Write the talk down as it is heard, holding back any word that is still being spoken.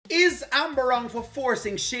Is Amber wrong for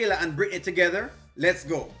forcing Shayla and Brittany together? Let's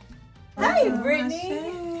go. Hey,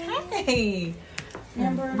 Brittany. Hey.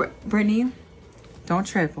 Amber. Brittany, don't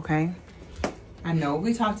trip, okay? I know what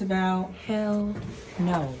we talked about. Hell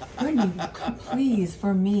no. Brittany, please,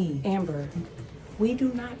 for me. Amber, we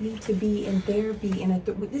do not need to be in therapy.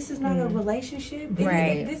 This is not a relationship.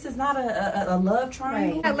 Right. This is not a love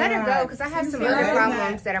triangle. Right. Let her go, because I have some other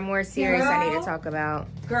problems that are more serious I need to talk about.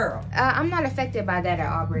 Girl. I'm not affected by that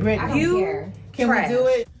at all, Brittany. I don't care. Can we do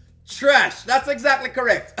it? Trash. That's exactly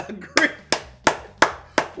correct. Agree.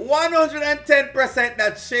 110%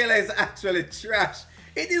 that Shayla is actually trash.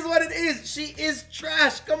 It is what it is. She is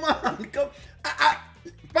trash. Come on. Come.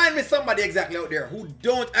 Find me somebody exactly out there who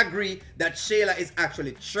don't agree that Shayla is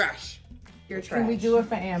actually trash. You're trash. Can we do it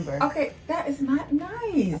for Amber? Okay, that is not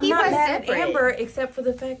nice. I'm not mad at Amber, except for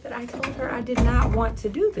the fact that I told her I did not want to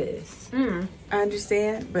do this. I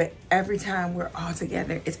understand, but every time we're all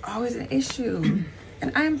together, it's always an issue.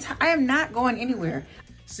 And I am not going anywhere.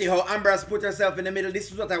 See how Amber has put herself in the middle? This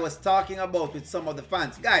is what I was talking about with some of the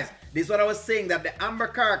fans. Guys, this is what I was saying, that the Amber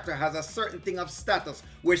character has a certain thing of status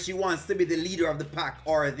where she wants to be the leader of the pack,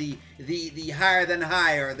 or the higher than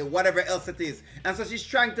high, or the whatever else it is. And so she's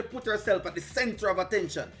trying to put herself at the center of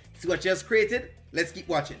attention. See what she has created? Let's keep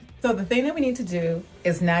watching. So the thing that we need to do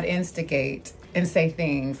is not instigate and say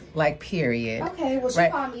things like period. Okay, well, she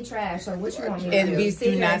called me trash, so what you want me to do? And we Sit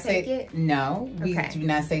do here not and take say, it? no, we Okay. do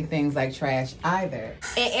not say things like trash either.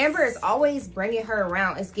 And Amber is always bringing her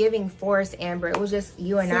around. It's giving force, Amber. It was just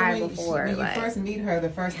you and I before. When you first meet her, the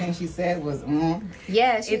first thing she said was,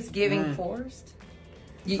 Yeah, It's giving forced.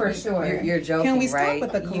 For sure. You're joking, Can we stop right?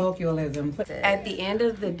 with the colloquialism? At the end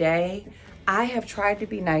of the day, I have tried to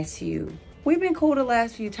be nice to you. We've been cool the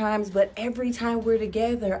last few times, but every time we're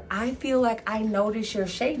together, I feel like I notice your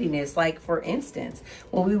shadiness. Like, for instance,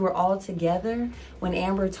 when we were all together, when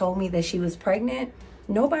Amber told me that she was pregnant,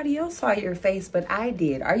 nobody else saw your face, but I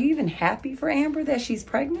did. Are you even happy for Amber that she's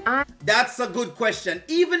pregnant? That's a good question.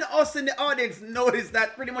 Even us in the audience noticed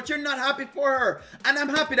that pretty much you're not happy for her. And I'm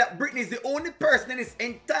happy that Brittany is the only person in this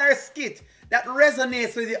entire skit that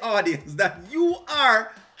resonates with the audience, that you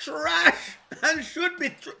are trash and should be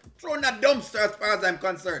thrown in a dumpster as far as I'm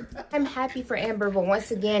concerned. I'm happy for Amber, but once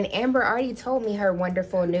again, Amber already told me her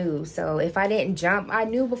wonderful news. So if I didn't jump, I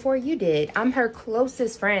knew before you did. I'm her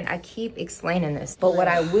closest friend. I keep explaining this. But what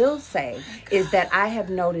I will say is that I have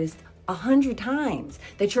noticed 100 times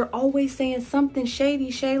that you're always saying something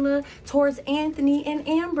shady, Shayla, towards Anthony and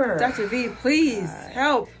Amber. Dr. V, please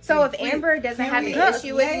help. So if Amber doesn't have an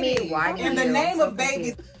issue with me, why do you? In the name of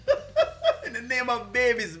babies. In the name of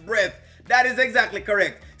baby's breath. That is exactly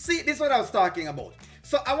correct. See, this is what I was talking about.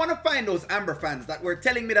 So I want to find those Amber fans that were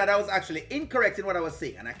telling me that I was actually incorrect in what I was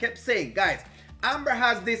saying. And I kept saying, guys, Amber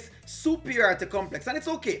has this superiority complex, and it's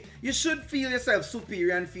okay. You should feel yourself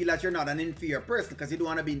superior and feel that you're not an inferior person because you don't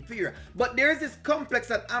want to be inferior. But there's this complex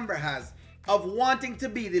that Amber has of wanting to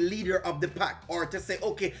be the leader of the pack, or to say,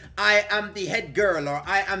 okay, I am the head girl, or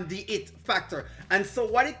I am the it factor. And so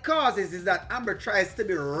what it causes is that Amber tries to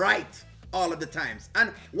be right all of the times.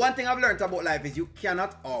 And one thing I've learned about life is you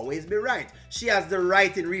cannot always be right. She has the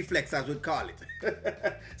writing reflex, as we'd call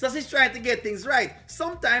it. So she's trying to get things right.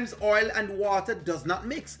 Sometimes oil and water does not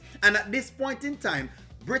mix. And at this point in time,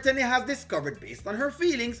 Brittany has discovered, based on her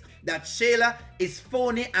feelings, that Shayla is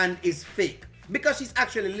phony and is fake. Because she's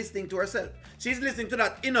actually listening to herself. She's listening to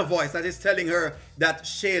that inner voice that is telling her that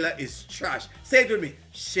Shayla is trash. Say it with me.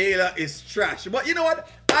 Shayla is trash. But you know what?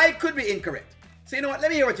 I could be incorrect. So you know what? Let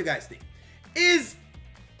me hear what you guys think. Is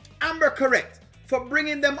Amber correct for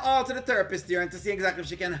bringing them all to the therapist here and to see exactly if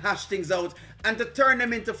she can hash things out and to turn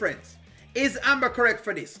them into friends? Is Amber correct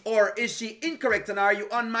for this? Or is she incorrect, and are you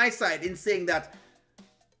on my side in saying that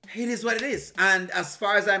it is what it is? And as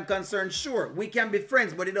far as I'm concerned, sure, we can be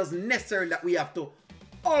friends, but it doesn't necessarily that we have to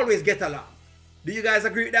always get along. Do you guys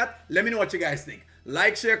agree with that? Let me know what you guys think.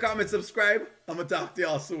 Like, share, comment, subscribe. I'm going to talk to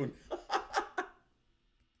y'all soon.